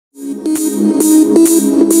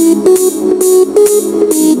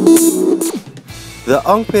The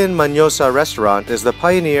Ongpin Manosa restaurant is the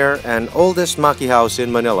pioneer and oldest Maki house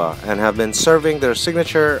in Manila and have been serving their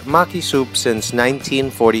signature Maki Soup since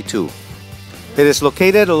 1942. It is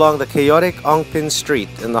located along the chaotic Ongpin Street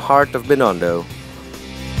in the heart of Binondo.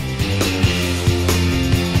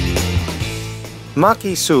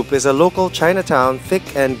 Maki Soup is a local Chinatown thick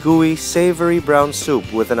and gooey savory brown soup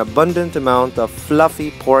with an abundant amount of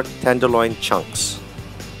fluffy pork tenderloin chunks.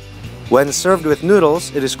 When served with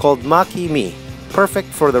noodles, it is called Maki Mi, perfect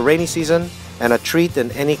for the rainy season and a treat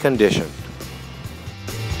in any condition.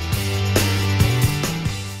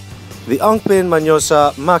 The Ongpin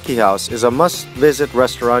Manosa Maki House is a must-visit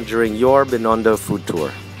restaurant during your Binondo Food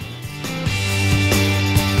Tour.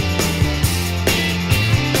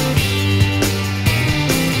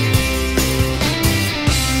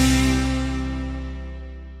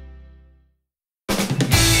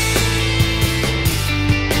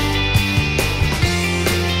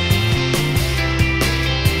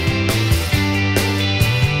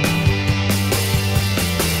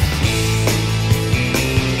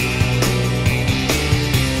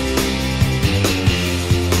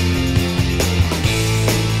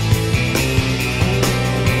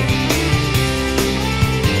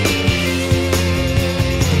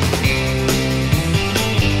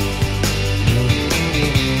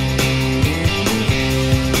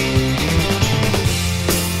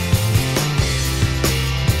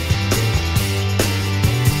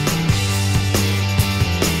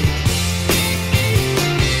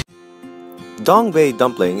 Dongbei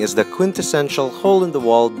Dumpling is the quintessential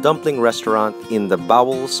hole-in-the-wall dumpling restaurant in the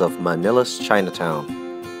bowels of Manila's Chinatown.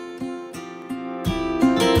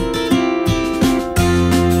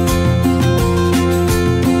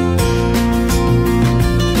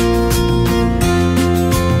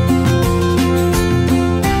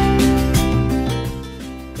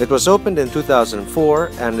 It was opened in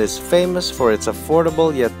 2004 and is famous for its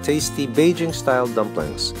affordable yet tasty Beijing-style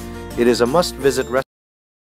dumplings. It is a must-visit restaurant.